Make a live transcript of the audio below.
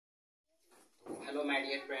my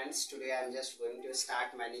dear friends. Today I am just going to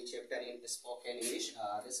start my new chapter in spoken English.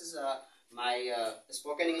 This is my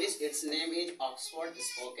spoken English. Its name is Oxford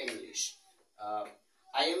Spoken English.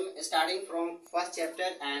 I am starting from first chapter,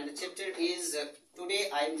 and the chapter is today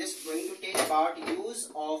I am just going to tell about use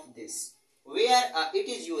of this. Where it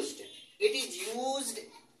is used. It is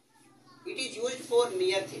used for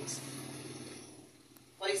near things.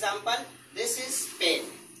 For example, this is pen.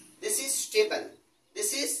 This is table.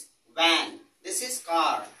 This is van. This is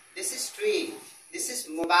car. This is tree. This is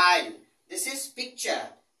mobile. This is picture.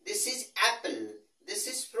 This is apple. This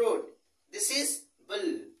is fruit. This is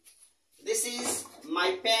bull. This is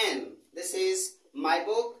my pen. This is my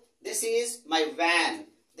book. This is my van.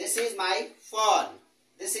 This is my phone.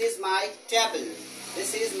 This is my table.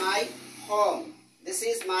 This is my home. This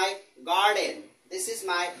is my garden. This is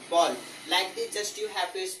my ball. Like this, just you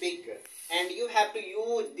have to speak, and you have to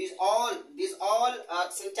use these all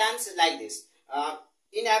sentences like this.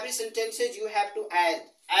 In every sentences you have to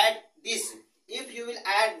add this. If you will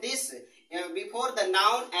add this before the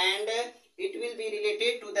noun, and it will be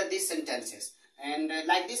related to these sentences. And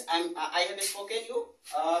like this, I have spoken you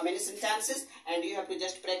many sentences, and you have to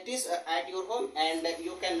just practice at your home, and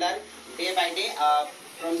you can learn day by day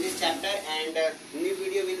from this chapter. And new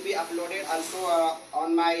video will be uploaded also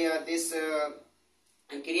on my this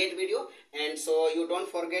create video. And so you don't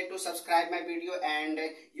forget to subscribe my video, and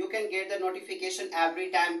you can get the notification every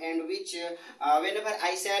time, and which whenever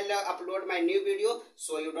I shall upload my new video,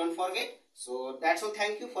 so you don't forget. So that's all.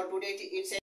 Thank you for today. It's